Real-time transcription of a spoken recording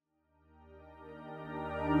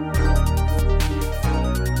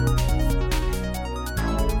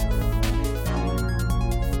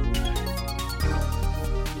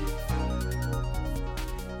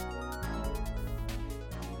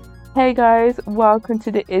Hey guys, welcome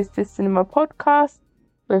to the Is This Cinema podcast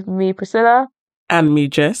with me, Priscilla. And me,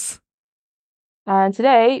 Jess. And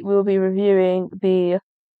today we'll be reviewing the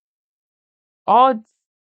odd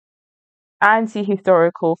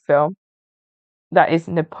anti-historical film that is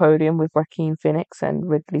Napoleon with Joaquin Phoenix and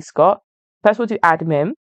Ridley Scott. First we'll do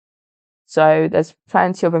admin. So there's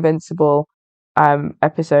plenty of Invincible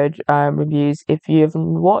episode reviews. If you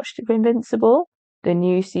haven't watched Invincible, the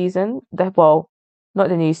new season, not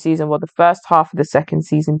the new season, the first half of the second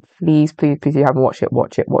season, please, if you haven't watched it,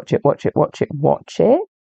 watch it.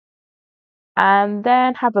 And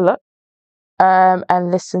then have a look and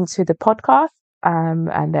listen to the podcast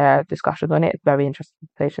and their discussions on it. Very interesting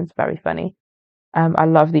conversations, very funny. I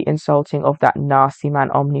love the insulting of that nasty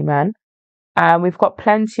man, Omni-Man. We've got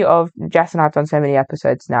plenty of, Jess and I have done so many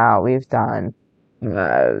episodes now. We've done,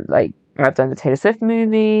 I've done the Taylor Swift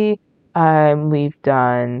movie. We've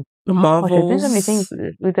done the Marvels. We've done so many things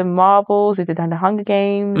with the Marvels. We've done the Hunger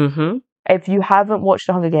Games. Mm-hmm. If you haven't watched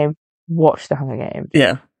the Hunger Games, watch the Hunger Games.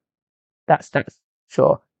 Yeah, that's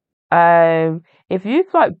sure. If you've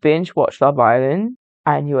binge watched Love Island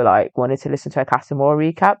and you were wanted to listen to a Casamore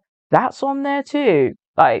recap, that's on there too.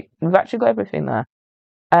 We've actually got everything there.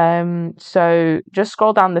 So just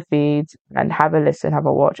scroll down the feed and have a listen, have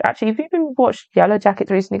a watch. Actually, if you've been watched Yellow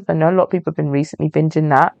Jackets recently, because I know a lot of people have been recently binging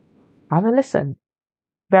that, have a listen.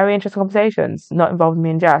 Very interesting conversations, not involving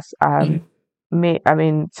me and Jess.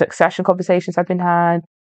 Succession conversations have been had.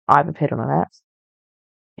 I've appeared on that.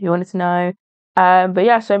 If you wanted to know. But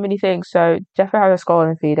yeah, so many things. So definitely have a scroll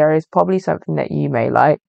on the feed. There is probably something that you may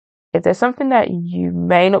like. If there's something that you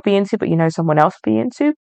may not be into, but you know someone else be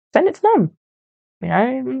into, send it to them.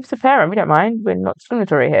 It's a parent. We don't mind. We're not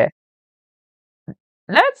discriminatory here.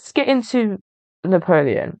 Let's get into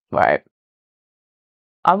Napoleon, right?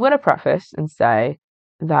 I'm going to preface and say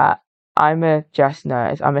that I'm a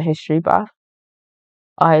history buff.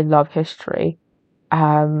 I love history.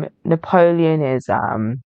 Napoleon is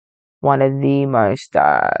one of the most,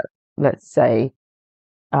 let's say,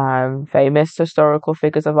 famous historical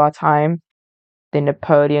figures of our time. The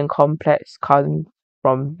Napoleon complex comes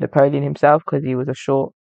from Napoleon himself because he was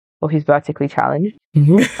he's vertically challenged.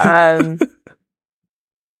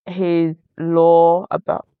 His lore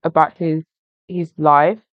about his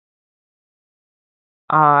life,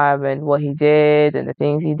 and what he did and the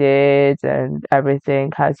things he did and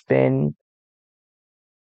everything has been,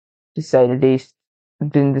 to say the least,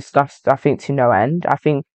 been discussed, I think, to no end. I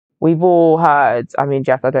think we've all heard,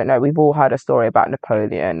 Jeff, I don't know, we've all heard a story about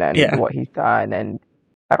Napoleon and what he's done, and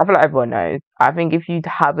I feel like everyone knows. I think if you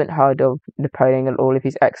haven't heard of Napoleon and all of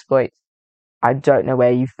his exploits, I don't know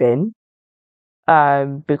where you've been.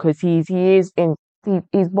 Because he's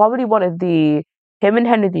probably one of him and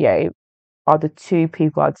Henry VIII are the two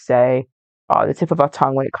people I'd say are the tip of our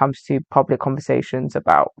tongue when it comes to public conversations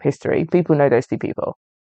about history. People know those two people.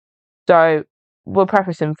 So we'll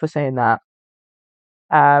preface him for saying that.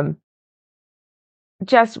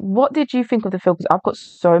 Jess, what did you think of the film? Because I've got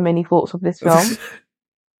so many thoughts of this film.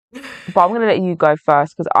 But I'm going to let you go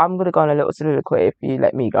first because I'm going to go on a little soliloquy if you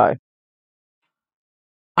let me go.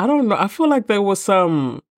 I don't know. I feel like there were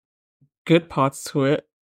some good parts to it.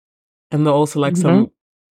 And there are also some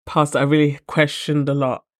parts that I really questioned a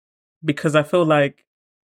lot. Because I feel like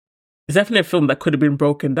it's definitely a film that could have been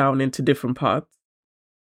broken down into different parts.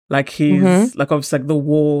 He's obviously the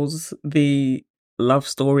wars, the love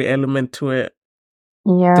story element to it.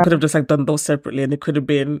 Yeah. They could have just done those separately, and it could have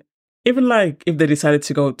been even if they decided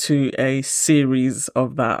to go to a series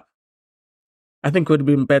of that. I think it would have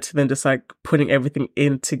been better than just putting everything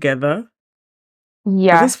in together.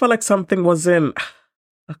 Yeah. I just felt like something wasn't.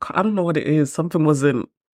 I don't know what it is. Something wasn't.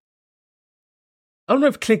 I don't know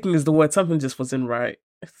if clicking is the word. Something just wasn't right.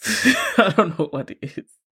 I don't know what it is.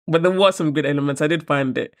 But there were some good elements. I did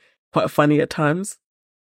find it quite funny at times.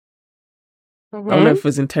 I don't know if it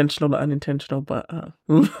was intentional or unintentional, but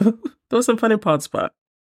there were some funny parts. But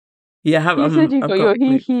yeah, you said you got your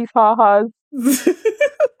hee-hees, ha-has.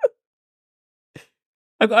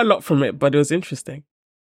 I got a lot from it, but it was interesting.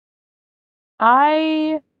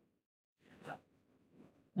 How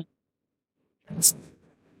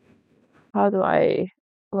do I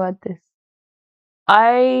word this?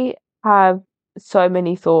 I have so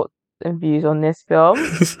many thoughts and views on this film.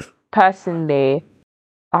 Personally,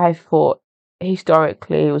 I thought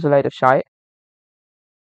historically it was a load of shite.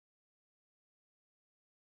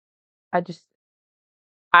 I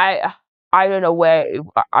don't know where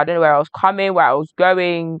I was coming, where I was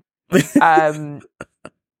going.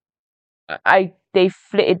 They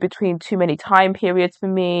flitted between too many time periods for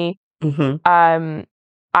me.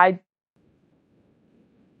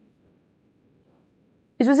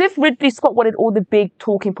 It's as if Ridley Scott wanted all the big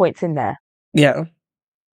talking points in there. Yeah.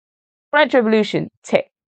 French Revolution,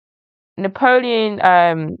 tick.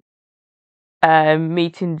 Napoleon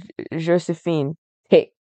meeting Josephine,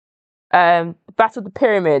 tick. Battle of the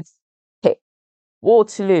Pyramids, tick.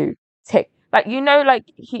 Waterloo, tick. Like, you know,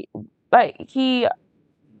 he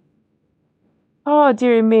oh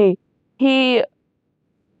dear me. He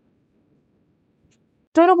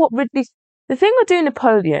don't know what Ridley. The thing with doing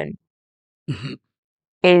Napoleon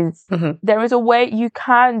is there is a way you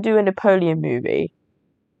can do a Napoleon movie,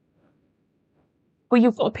 but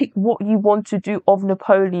you've got to pick what you want to do of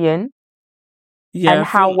Napoleon and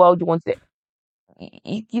how well you want it.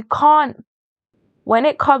 You can't. When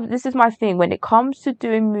it comes, this is my thing. When it comes to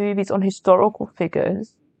doing movies on historical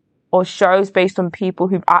figures or shows based on people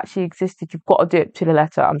who've actually existed, you've got to do it to the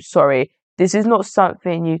letter. I'm sorry. This is not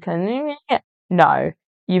something you can. No,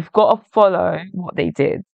 you've got to follow what they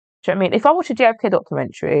did. Do you know what I mean? If I watch a JFK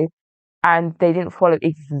documentary and they didn't follow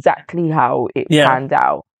exactly how it panned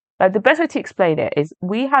out, like the best way to explain it is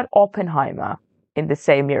we had Oppenheimer in the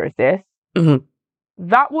same year as this.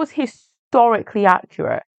 That was historically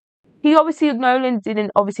accurate. Nolan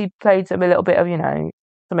didn't obviously play a little bit of,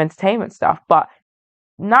 some entertainment stuff, but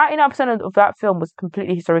 99% of that film was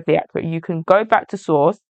completely historically accurate. You can go back to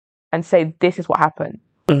source and say, this is what happened.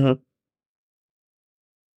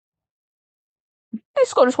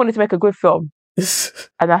 Scott just wanted to make a good film.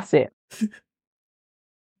 And that's it.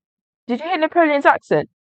 Did you hear Napoleon's accent?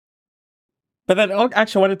 But then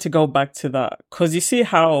actually I wanted to go back to that because you see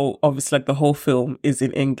how obviously like the whole film is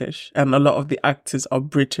in English and a lot of the actors are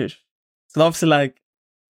British. So obviously like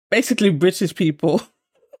basically British people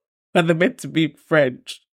and they're meant to be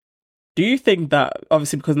French. Do you think that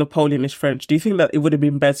obviously because Napoleon is French, do you think that it would have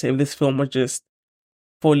been better if this film was just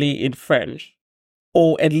fully in French?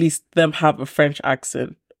 Or at least them have a French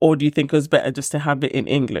accent? Or do you think it was better just to have it in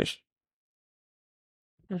English?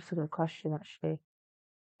 That's a good question, actually.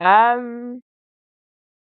 I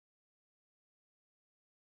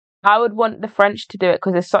would want the French to do it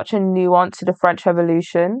because there's such a nuance to the French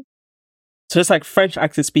Revolution. So it's like French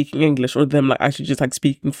actors speaking English or them like actually just like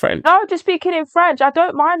speaking French? No, just speaking in French. I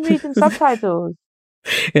don't mind reading subtitles.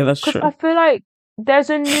 Yeah, that's true. I feel like there's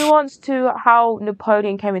a nuance to how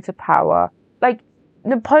Napoleon came into power. Like,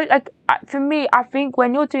 for me, I think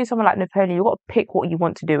when you're doing something like Napoleon, you've got to pick what you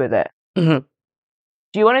want to do with it. Do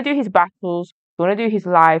you want to do his battles? Do you want to do his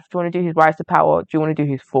life? Do you want to do his rise to power? Do you want to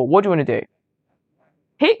do his fall? What do you want to do?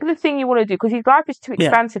 Pick the thing you want to do because his life is too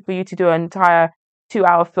expansive for you to do an entire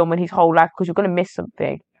 2-hour film and his whole life because you're going to miss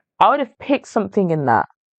something. I would have picked something in that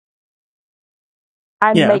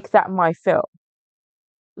and make that my film.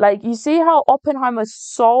 Like, you see how Oppenheimer's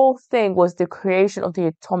sole thing was the creation of the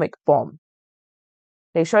atomic bomb.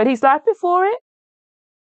 They showed his life before it.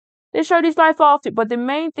 They showed his life after it. But the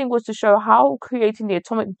main thing was to show how creating the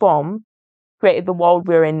atomic bomb created the world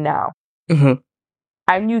we're in now.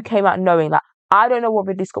 And you came out knowing that. I don't know what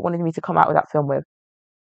Ridley Scott wanted me to come out with that film with.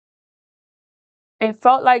 It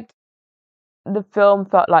felt like the film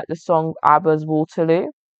felt like the song ABBA's Waterloo.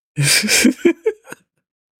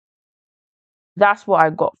 That's what I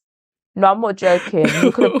got. No, I'm not joking.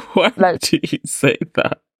 Why do you say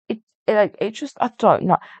that? It just, I don't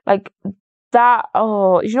know. Like, that,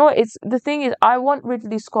 you know what? It's, the thing is, I want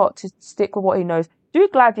Ridley Scott to stick with what he knows. Do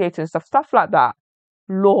Gladiator and stuff like that.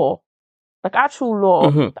 Law. Like, actual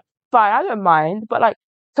law. Fine, I don't mind. But, like,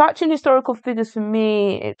 touching historical figures for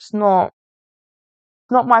me, it's not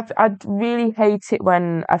my... I really hate it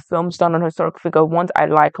when a film's done on a historical figure. Ones I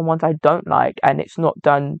like and ones I don't like. And it's not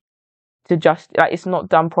done to just... Like, it's not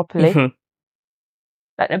done properly.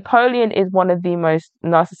 Like, Napoleon is one of the most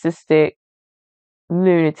narcissistic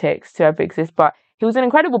lunatics to ever exist. But he was an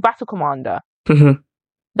incredible battle commander.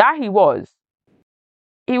 That he was.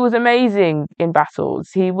 He was amazing in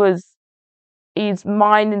battles. His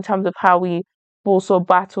mind in terms of how he foresaw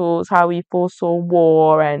battles, how he foresaw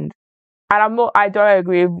war, and I don't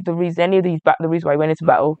agree with the reason why he went into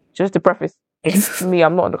battle. Just to preface, me,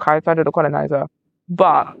 I'm not on the side of the colonizer,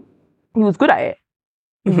 but he was good at it.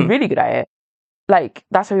 He was really good at it. Like,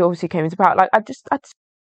 that's how he obviously came into power. Like, I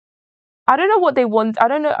don't know what they want. I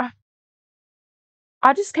don't know.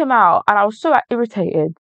 I just came out and I was so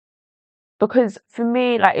irritated because for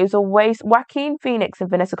me, like, it was a waste. Joaquin Phoenix and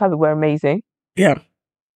Vanessa Kirby were amazing. Yeah.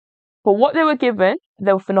 But what they were given,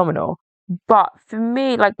 they were phenomenal. But for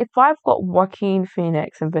me, like, if I've got Joaquin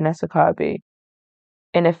Phoenix and Vanessa Kirby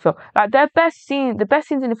in a film, like, the best scenes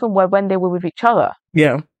in the film were when they were with each other.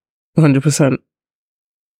 Yeah, 100%.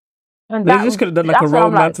 And they just could have done like a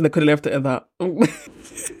romance and they could have left it at that.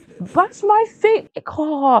 That's my thing.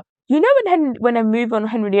 you know when a movie on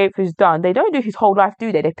Henry VIII is done, they don't do his whole life,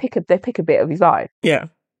 do they? They pick a bit of his life. Yeah.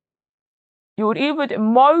 You would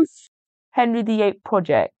even most Henry VIII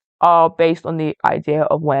projects are based on the idea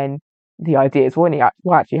of when the idea is when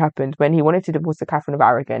what actually happened when he wanted to divorce the Catherine of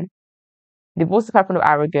Aragon. Divorce the Catherine of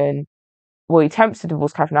Aragon. Well, he attempts to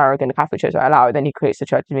divorce Catherine of Aragon. The Catholic Church won't allow it. Then he creates the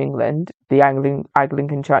Church of England, the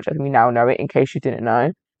Anglican Church, as we now know it. In case you didn't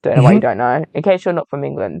know, don't know why you don't know. In case you're not from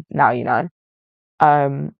England, now you know.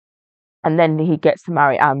 And then he gets to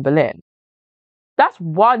marry Anne Boleyn. That's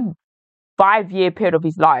 1 5 year period of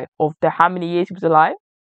his life, of the how many years he was alive.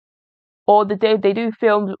 Or they do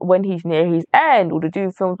films when he's near his end, or they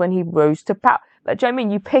do films when he rose to power. Like, do you know what I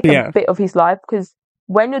mean? You pick a bit of his life, because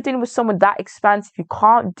when you're dealing with someone that expansive, you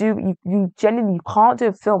can't do you genuinely you can't do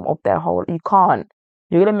a film of their whole. You can't.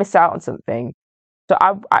 You're gonna miss out on something. So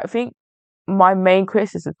I think my main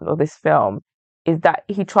criticism of this film is that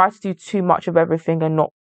he tries to do too much of everything and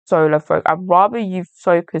not solo focus. I'd rather you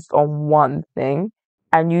focused on one thing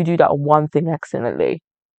and you do that one thing excellently.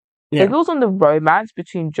 Yeah. It was on the romance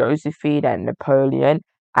between Josephine and Napoleon,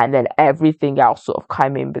 and then everything else sort of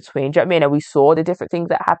came in between. Do you know what I mean? And we saw the different things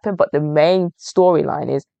that happened, but the main storyline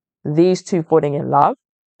is these two falling in love.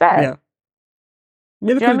 Fair. Yeah.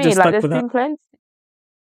 Do you know what I mean? Like, there's been plenty.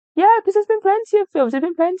 Yeah, because there's been plenty of films. There's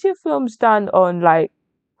been plenty of films done on like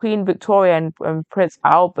Queen Victoria and Prince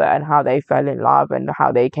Albert and how they fell in love and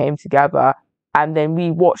how they came together. And then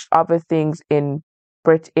we watched other things in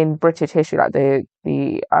British history, like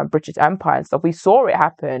the British Empire and stuff. We saw it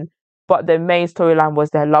happen, but the main storyline was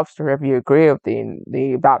their love story. If you agree with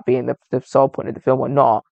that being the sole point of the film or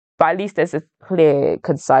not, but at least there's a clear,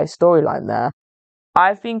 concise storyline there.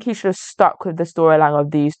 I think he should have stuck with the storyline of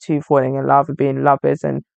these two falling in love and being lovers,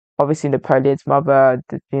 and obviously Napoleon's mother,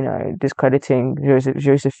 discrediting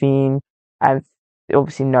Josephine, and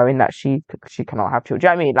obviously knowing that she cannot have children. Do you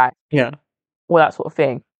know what I mean? Like, yeah, all that sort of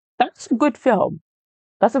thing. That's a good film.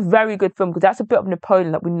 That's a very good film, because that's a bit of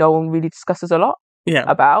Napoleon that no one really discusses a lot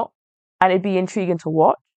about, and it'd be intriguing to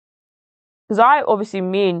watch. Because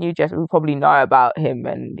me and you, Jess, we probably know about him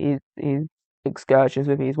and his excursions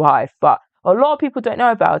with his wife, but a lot of people don't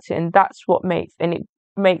know about it, and that's what makes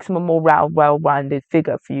him a more well-rounded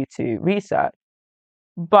figure for you to research.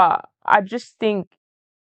 But I just think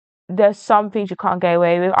there's some things you can't get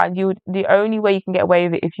away with, and the only way you can get away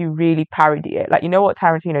with it if you really parody it. Like, you know what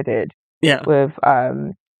Tarantino did? Yeah. With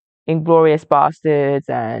Inglourious Bastards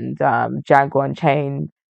and Django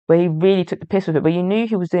Unchained, where he really took the piss with it, but you knew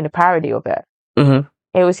he was doing a parody of it. Mm-hmm.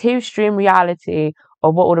 It was his extreme reality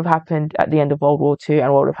of what would have happened at the end of World War II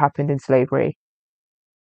and what would have happened in slavery.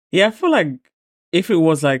 Yeah, I feel like if it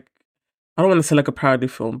was like, I don't want to say like a parody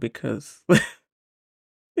film, because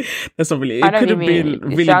that's not really. It could have been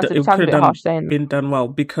really. It could have been done well,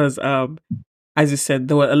 because as you said,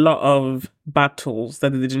 there were a lot of battles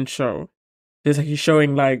that they didn't show. There's like he's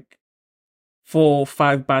showing like 4 or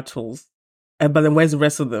 5 battles, but then where's the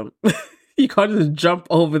rest of them? You can't just jump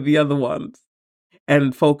over the other ones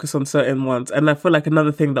and focus on certain ones. And I feel like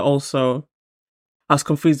another thing that also I was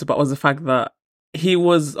confused about was the fact that he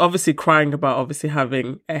was obviously crying about obviously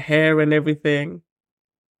having a hair and everything.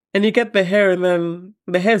 And you get the hair, and then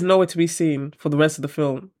the hair's nowhere to be seen for the rest of the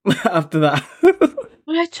film after that.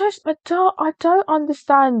 I don't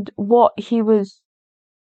understand what he was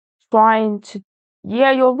trying to.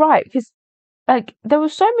 Yeah, you're right, because like there were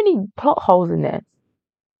so many plot holes in this,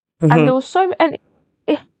 and there was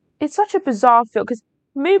it's such a bizarre film, because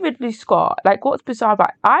Ridley Scott, like, what's bizarre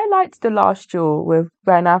about I liked The Last Duel with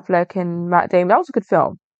Ben Affleck and Matt Damon. That was a good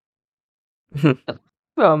film. Like,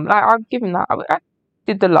 I'll give him that. I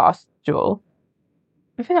did The Last Duel.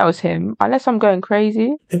 I think that was him, unless I'm going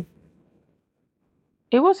crazy.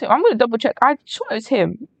 It was him. I'm gonna double check. I'm sure it was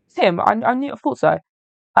him. It's him. I thought so.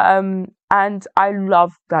 And I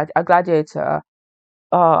love Gladiator.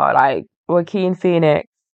 Oh, like Joaquin Phoenix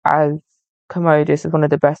as Commodus is one of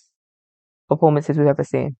the best performances we've ever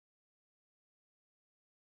seen.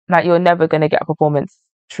 Like, you're never gonna get a performance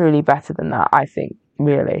truly better than that. I think,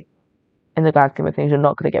 really, in the grand scheme of things, you're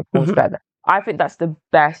not gonna get a performance better. I think that's the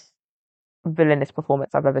best villainous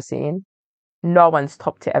performance I've ever seen. No one's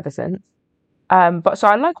topped it ever since. But so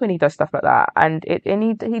I like when he does stuff like that, and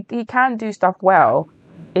he can do stuff well.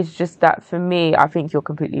 It's just that for me, I think you're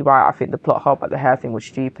completely right. I think the plot hole about the hair thing was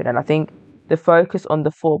stupid, and I think the focus on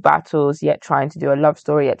the 4 battles, yet trying to do a love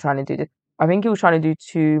story, yet trying to do this. I think he was trying to do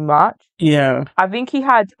too much. Yeah. I think he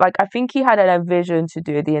had a vision to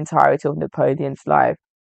do the entirety of Napoleon's life,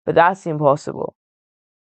 but that's impossible.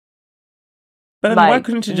 But then why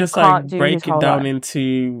couldn't you just like break it down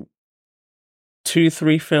into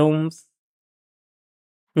 2-3 films?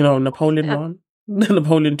 You know, Napoleon one.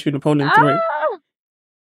 Napoleon 2, Napoleon 3. Ah,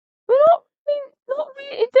 we're not. I mean, not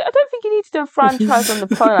really. I don't think you need to do a franchise on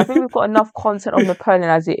Napoleon. I think we've got enough content on Napoleon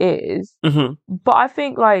as it is. Hmm. But I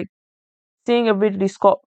think like seeing a Ridley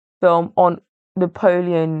Scott film on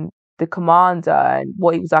Napoleon the Commander and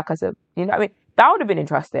what he was like as a, I mean, that would have been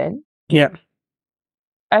interesting. Yeah.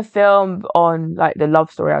 A film on like the love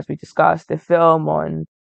story as we discussed, a film on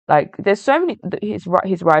like there's so many his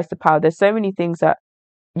rise to power. There's so many things that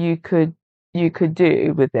you could you could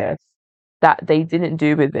do with this that they didn't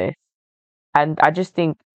do with this, and I just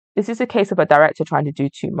think this is a case of a director trying to do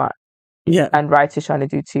too much Yeah. and writers trying to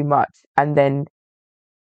do too much, and then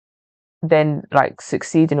like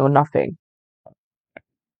succeeding or nothing.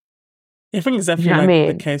 I think it's Do you definitely know what I like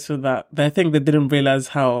the mean? case with that. I think they didn't realize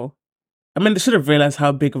how. I mean, they should have realized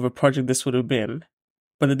how big of a project this would have been,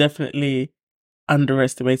 but they definitely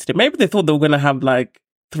underestimated it. Maybe they thought they were going to have like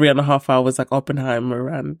 3.5 hours, like Oppenheimer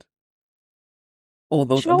and all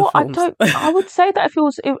Do those you know other what? I films. don't. I would say that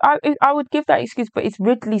I would give that excuse, but it's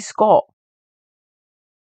Ridley Scott.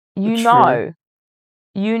 You True. know,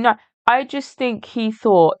 you know. I just think he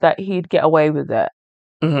thought that he'd get away with it,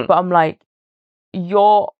 Hmm. but I'm like,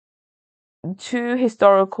 you're two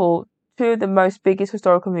historical, two of the most biggest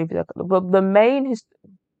historical movies. Like, the main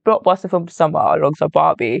blockbuster film of summer alongside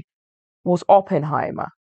Barbie was Oppenheimer,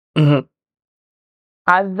 Hmm.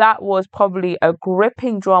 and that was probably a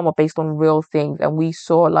gripping drama based on real things. And we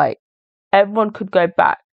saw like everyone could go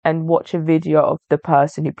back and watch a video of the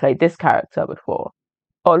person who played this character before,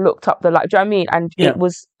 or looked up the like. Do you know what I mean? And Yeah.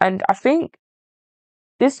 and I think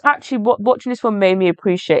this actually, watching this one made me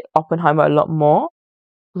appreciate Oppenheimer a lot more.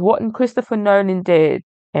 What Christopher Nolan did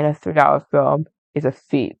in a 3 hour film is a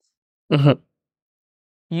feat. Hmm.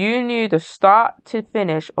 You knew the start to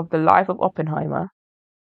finish of the life of Oppenheimer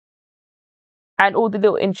and all the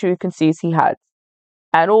little intricacies he had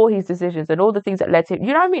and all his decisions and all the things that led to him.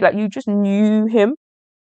 You know what I mean? Like you just knew him.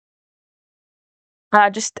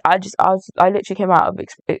 And I literally came out of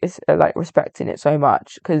like respecting it so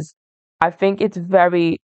much because I think it's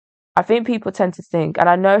very. I think people tend to think, and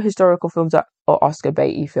I know historical films are Oscar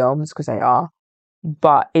baity films because they are,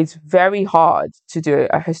 but it's very hard to do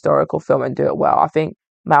a historical film and do it well. I think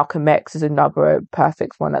Malcolm X is another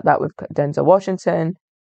perfect one like that with Denzel Washington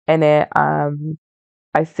in it.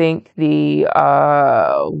 I think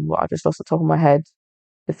I just lost the top of my head.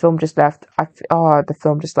 The film just left. The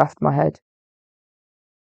film just left my head.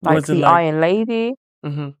 Like Was it the like? Iron Lady.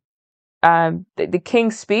 Hmm. The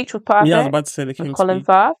King's Speech was Yeah, I was perfect about to say the with King's Colin Speech.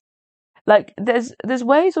 Firth. Like there's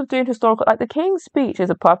ways of doing historical, like the King's Speech is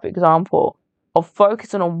a perfect example of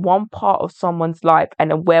focusing on one part of someone's life and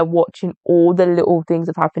then we're watching all the little things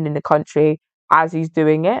that happened in the country as he's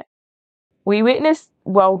doing it. We witnessed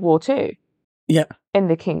World War Two Yeah. in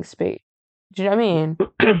the King's Speech. Do you know what I mean?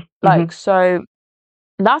 Hmm. Like, so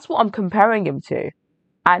that's what I'm comparing him to,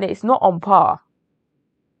 and it's not on par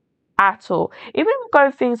at all. Even if we go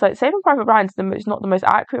with things like Saving Private Ryan is it's not the most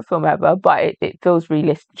accurate film ever, but it feels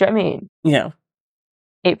realistic. Do you know what I mean? Yeah.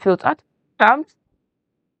 It feels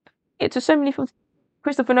it's just so many films.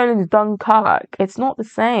 Christopher Nolan's Dunkirk. It's not the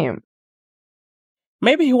same.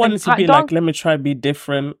 Maybe he And wanted to like be like, let me try be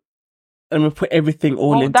different, and we put everything all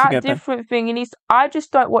well, in that together. different thing. He needs. I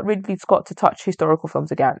just don't want Ridley Scott to touch historical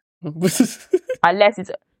films again, unless it's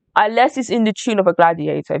unless it's in the tune of a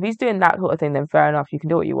Gladiator. If he's doing that sort of thing, then fair enough. You can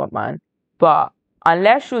do what you want, man. But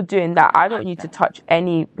unless you're doing that, I don't want you to touch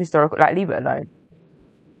any historical. Like, leave it alone.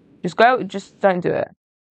 Just go. Just don't do it.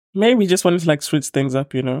 Maybe he just wanted to like switch things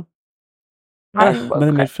up, you know. And But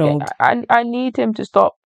then it failed. I need him to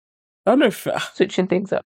stop I don't know if switching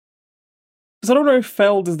things up. I don't know if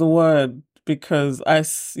failed is the word because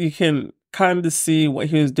you can kind of see what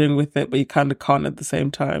he was doing with it, but you kind of can't at the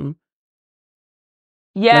same time.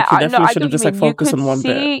 Yeah, Like he I know. definitely I should get have what you just like mean. You focused could on one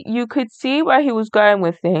bit. see. You could see where he was going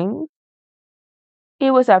with things.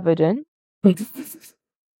 It was evident. It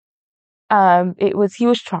was he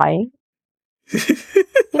was trying.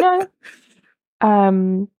 You know.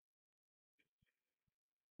 Um,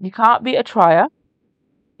 you can't be a trier.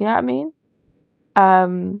 You know what I mean?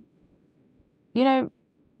 Um, you know,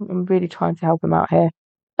 I'm really trying to help him out here.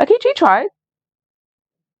 Like he tried.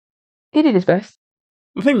 He did his best.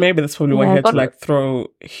 I think maybe that's probably why he Yeah, had to God. like throw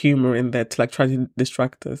humor in there to like try to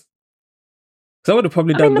distract us. So I would have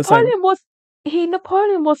probably I mean, done the same.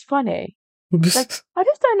 Napoleon was funny. Like I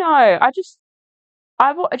just don't know.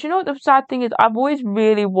 Do you know what the sad thing is? I've always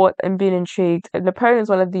really and been intrigued. And Napoleon's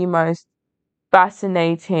one of the most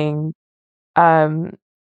fascinating um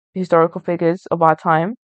historical figures of our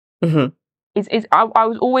time. Hmm. I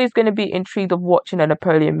was always going to be intrigued of watching a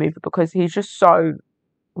Napoleon movie because he's just so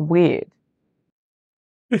weird.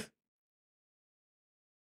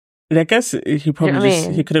 I guess he Do you know probably what I he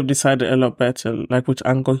mean? could have decided a lot better, like which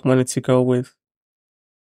angle he wanted to go with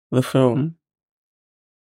the film.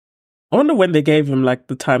 I wonder when they gave him like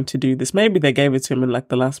the time to do this. Maybe they gave it to him in like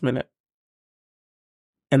the last minute,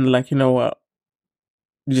 and like, you know what,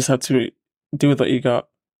 you just have to do with what you got.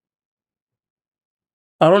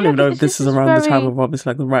 I don't Yeah, even know because if it's this just is it's around the time very of obviously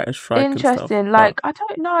like the writer's strike and stuff, interesting. but Like I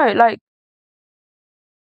don't know. Like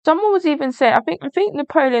someone was even saying, I think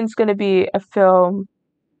Napoleon's going to be a film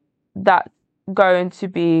that's going to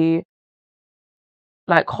be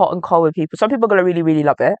like hot and cold with people. Some people are going to really really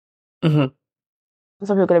love it. mhm.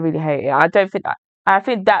 Some people are going to really hate it. I don't think that. I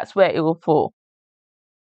think that's where it will fall.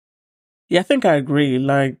 Yeah, I think I agree.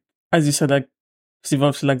 Like as you said, like 'cause you've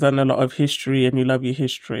obviously like done a lot of history and you love your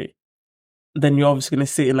history, then you're obviously going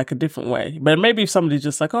to see it in like a different way. But maybe if somebody's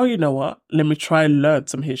just like, oh, you know what, let me try and learn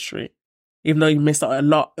some history, even though you missed out a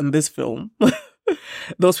lot in this film,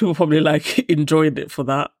 those people probably like enjoyed it for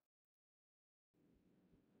that.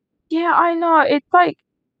 Yeah, I know. It's like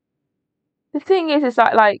the thing is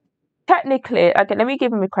that like technically, okay, let me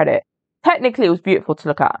give him a credit. Technically, it was beautiful to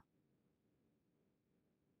look at.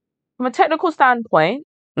 From a technical standpoint,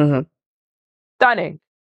 Hmm. stunning,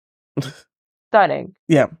 stunning.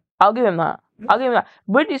 Yeah, I'll give him that. I'll give him that.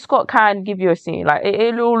 Ridley Scott can give you a scene. Like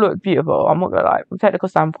it all looked beautiful. I'm not gonna lie. From a technical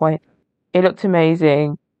standpoint, it looked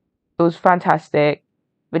amazing. It was fantastic.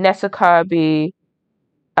 Vanessa Kirby,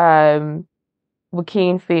 um,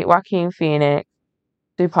 Joaquin Phoenix,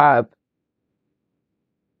 superb.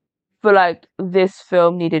 But like this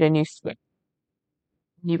film needed a new script,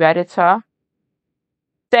 new editor,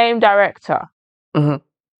 same director. hmm,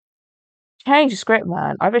 Change the script,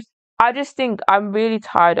 man. I just think I'm really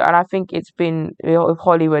tired, and I think it's been, with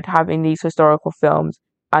Hollywood having these historical films,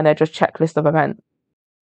 and they're just checklist of events.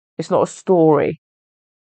 It's not a story.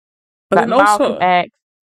 but Like then Malcolm also X.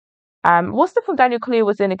 What's the film Daniel Kaluuya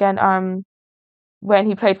was in again? When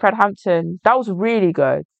he played Fred Hampton, that was really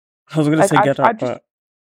good. I was gonna Like say Get I Out, just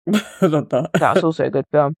but not that's that. also a good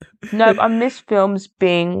film. No, but I miss films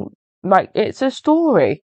being like it's a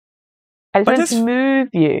story and it's But meant to move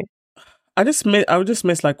you. I would just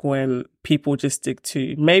miss like when people just stick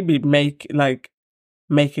to maybe make like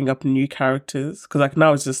making up new characters, because like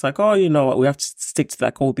now it's just like, oh, you know what, we have to stick to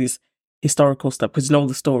like all these historical stuff because you know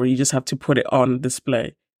the story, you just have to put it on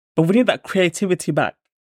display. But we need that creativity back.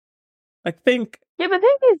 Like think Yeah, but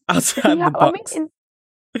the thing is, outside the I mean, box.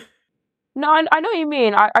 no, I know what you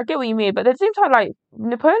mean. I get what you mean, but at the same time, like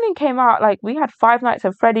Napoleon came out, like we had Five Nights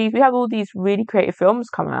at Freddy's, we had all these really creative films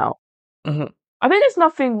come out. Hmm. I think there's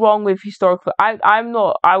nothing wrong with historical. I'm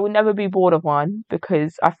not. I would never be bored of one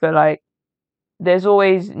because I feel like there's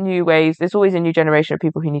always new ways. There's always a new generation of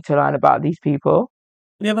people who need to learn about these people.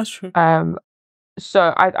 Yeah, that's true. Um.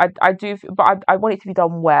 So I do, but I want it to be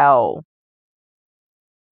done well.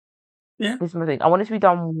 Yeah, This is my thing. I want it to be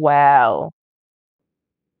done well.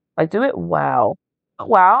 Like do it well.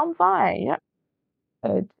 Well, I'm fine. Yeah,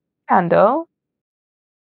 good. Handle,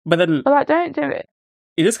 but then but like don't do it.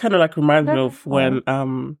 it just kind of like reminds me Don't do it of when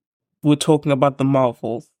well. we were talking about the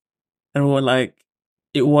Marvels and we were like,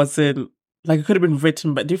 it wasn't like it could have been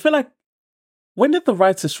written. But do you feel like when did the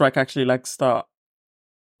writer's strike actually like start?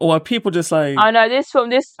 Or are people just like I know this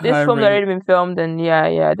film's hiring? already been filmed and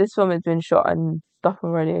yeah, this film has been shot and stuff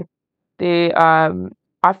already. The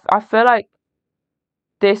I feel like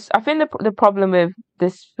this. I think the problem with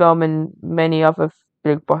this film and many other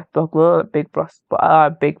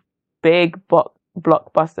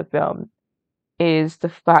blockbuster films is the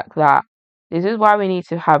fact that this is why we need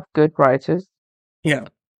to have good writers Yeah.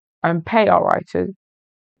 and pay our writers,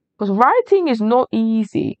 because writing is not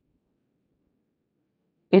easy.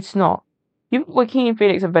 It's not. You Joaquin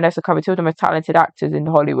Phoenix and Vanessa Kirby, two of the most talented actors in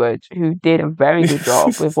Hollywood, who did a very good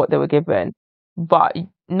job with what they were given, but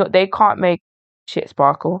not they can't make shit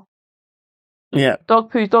sparkle. Yeah.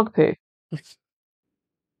 Dog poo's dog poo.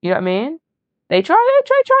 You know what I mean? They try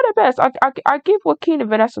their best. I give Joaquin and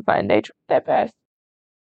Vanessa that, and they try their best.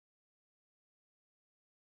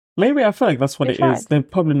 Maybe I feel like that's what They it is. tried. They're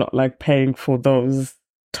probably not like paying for those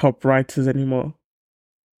top writers anymore.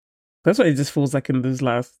 That's what it just feels like in this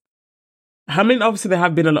last. I mean, obviously there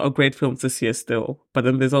have been a lot of great films this year still, but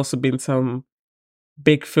then there's also been some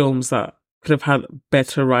big films that could have had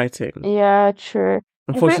better writing. Yeah, true.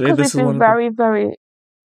 I think Unfortunately, because this is one of them.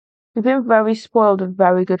 we've been very spoiled with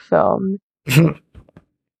very good films. We've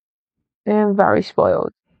been very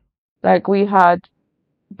spoiled. Like we had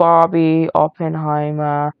Barbie,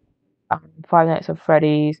 Oppenheimer, Five Nights at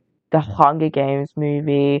Freddy's, the Hunger Games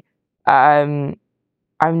movie. Um,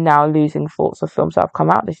 I'm now losing thoughts of films that have come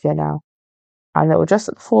out this year now, and they were just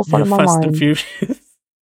at the forefront Yeah, of my Fast and mind. Furious.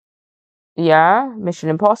 Yeah, Mission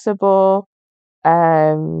Impossible.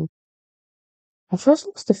 I've just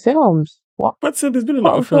lost the films. What? But so there's been a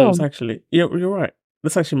lot Forgotten of films films. actually. You're right.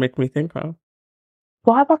 This actually make me think now.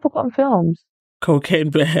 Why have I forgotten films? Cocaine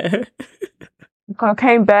Bear.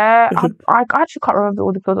 Cocaine Bear. I actually can't remember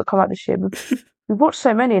all the films that come out this year. We've watched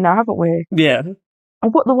so many now, haven't we? Yeah.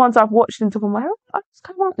 And what the ones I've watched into my head, it's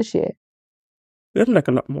come out this year. There's like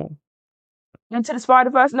a lot more. Into the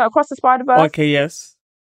Spider-Verse, no, Across the Spider-Verse. Okay, yes.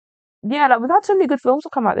 Yeah, like we've had so many good films that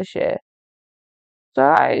come out this year. So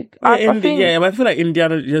like, Yeah, I think, but I feel like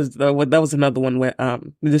Indiana just that was another one where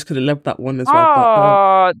they just could have left that one as well.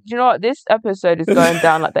 But do you know what? This episode is going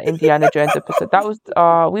down like the Indiana Jones episode. That was,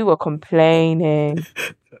 we were complaining.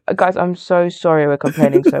 Guys, I'm so sorry we're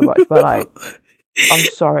complaining so much, but like, I'm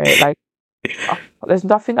sorry. Like, there's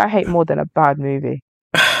nothing I hate more than a bad movie.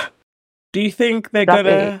 do you think they're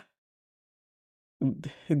gonna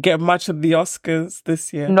get much of the Oscars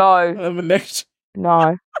this year? No, Next.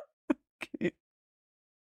 no.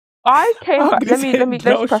 I came back.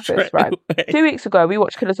 Let's preface, right? 2 weeks ago, we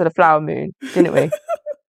watched Killers of the Flower Moon, didn't we?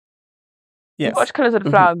 Yes. We watched Killers of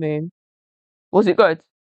the Flower Moon. Was it good?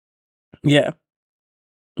 Yeah.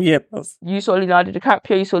 Yeah. You saw Leonardo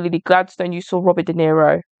DiCaprio, you saw Lily Gladstone, you saw Robert De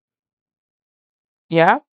Niro.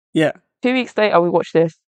 Yeah? Yeah. 2 weeks later, we watched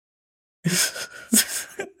this.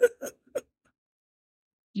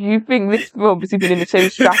 Do you think this film is even in the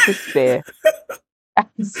same stratosphere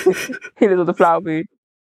as Killers of the Flower Moon?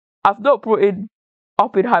 I've not brought in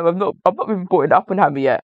Oppenheimer. I've not even brought in Oppenheimer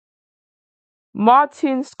yet.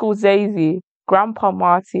 Martin Scorsese, Grandpa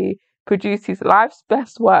Marty, produced his life's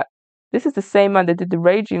best work. This is the same man that did The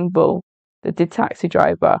Raging Bull, that did Taxi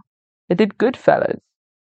Driver, that did Goodfellas.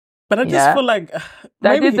 But I just feel like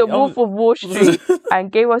that did The Wolf of Wall Street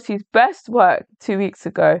and gave us his best work 2 weeks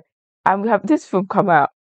ago, and we have this film come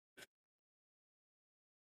out.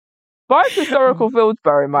 Both historical films,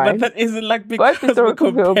 bear in mind. But that isn't like because we're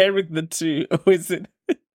comparing the two, or is it?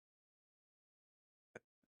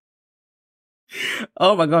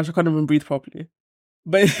 Oh my gosh, I can't even breathe properly.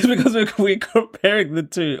 But it's because we're comparing the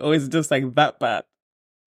two, or is it just like that bad?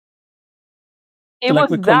 It was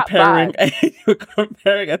that bad. We're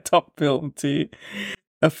comparing a top film to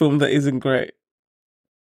a film that isn't great.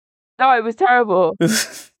 No, it was terrible.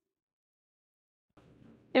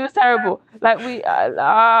 It was terrible. Like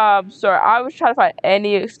I'm sorry. I was trying to find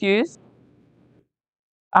any excuse.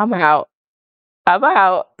 I'm out. I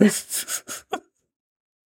got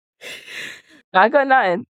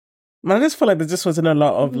nothing. Man, I just feel like there just wasn't a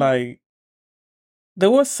lot of like. There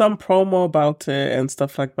was some promo about it and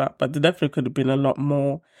stuff like that, but there definitely could have been a lot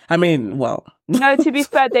more. I mean, well. No, to be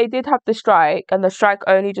fair, they did have the strike, and the strike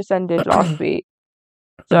only just ended last week.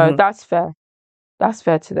 So that's fair. That's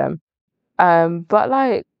fair to them. But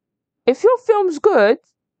like, if your film's good,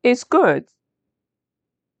 it's good.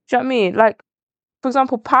 Do you know what I mean? Like, for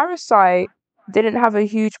example, Parasite didn't have a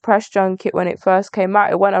huge press junket when it first came out.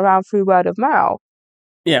 It went around through word of mouth.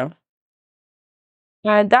 Yeah.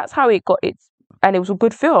 And that's how it got its, and it was a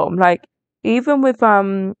good film. Like, even with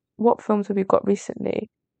what films have you got recently?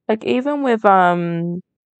 Like, even with the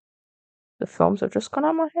films have just gone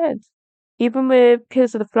out of my head. Even with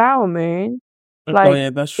Killers of the Flower Moon, like, oh yeah,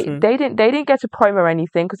 that's true. They didn't get to promo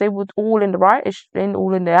anything because they were all in the writers,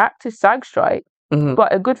 all in the actors SAG strike.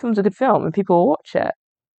 But a good film's a good film, and people will watch it.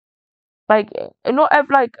 Like, not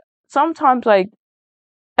like sometimes like,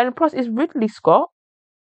 and plus it's Ridley Scott.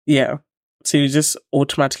 Yeah. So you just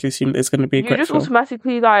automatically assume it's going to be a great film. You just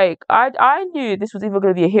automatically like, I knew this was either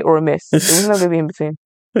going to be a hit or a miss. It was not going to be in between.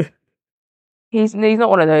 He's not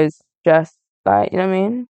one of those just like, you know what I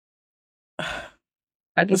mean?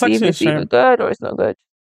 Like, it's either good or it's not good.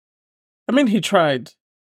 I mean, he tried.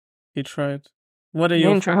 What are you?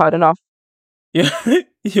 Didn't try hard enough.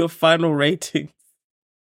 Your final rating?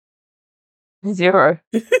 0.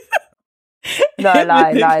 No,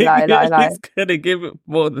 lie. He's gonna give it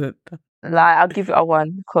more than that. Lie, I'll give it a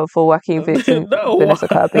 1 for Joaquin Phoenix and Vanessa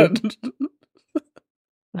Kirby.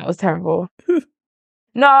 That was terrible.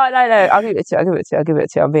 No, I'll give it a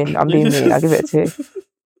 2. I'm being mean. I'll give it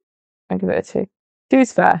a 2.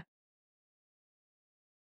 2's fair.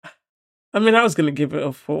 I mean, I was gonna give it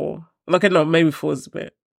a 4. Okay, no, maybe 4 is a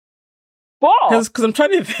bit. 4? Because I'm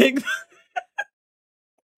trying to think.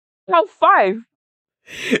 No, 5.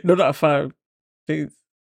 No, not a 5. Please.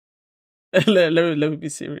 let me be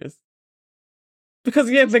serious. Because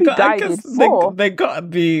yeah, they got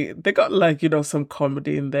like, you know, some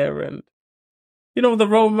comedy in there, and you know, the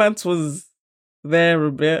romance was there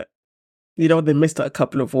a bit. You know, they missed out a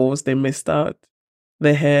couple of wars. They missed out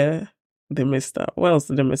the hair. They missed out. What else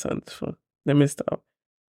did they miss out? They missed out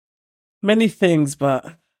many things, but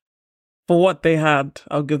For what they had,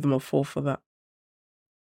 I'll give them a 4 for that.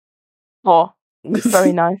 Oh,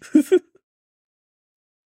 very nice.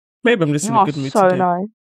 Maybe I'm just You in a are good mood so today. nice.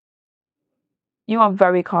 You are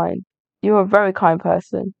very kind. You are a very kind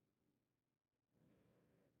person.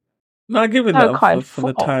 No, I give it So that kind. for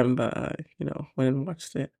the 4. time that I, went and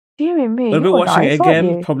watched it. Dear me, Will I be you're watching it nice, aren't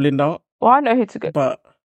again? you? Probably not. Well, I know who to go. But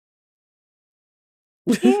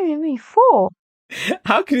Dear me, 4.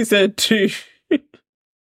 how can you say 2? This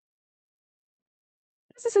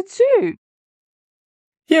is a 2.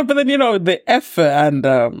 Yeah, but then the effort and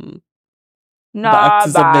the Nah,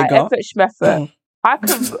 actors that they bye. got. Effort schmeffort. I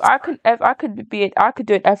could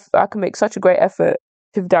do an effort. I could make such a great effort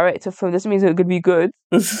to direct a film. This means it's gonna be good.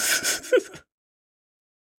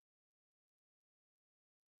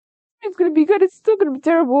 It's gonna be good. It's still gonna be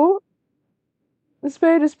terrible. A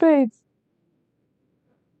spade, a spade.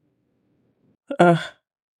 uh,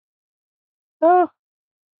 Oh,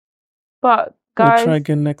 but we'll try guys,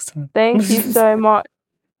 again next time. thank you so much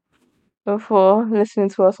for listening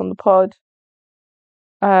to us on the pod.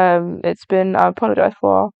 It's been. I apologize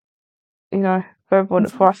for for everyone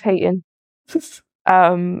for us hating.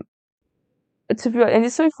 Um, to be honest, and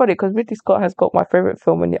it's so funny because Ridley Scott has got my favorite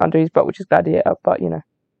film under his belt, which is Gladiator. But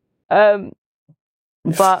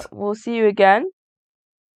but we'll see you again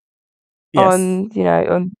Yes. on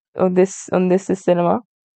this is cinema.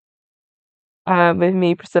 With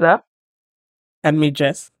me, Priscilla, And me,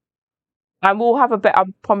 Jess. and we'll have a better. I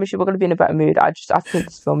promise you, we're gonna be in a better mood. I think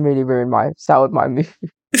this film really soured my mood.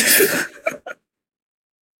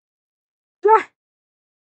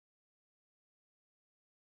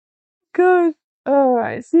 Good. All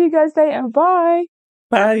right. See you guys later. Bye.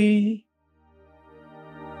 Bye.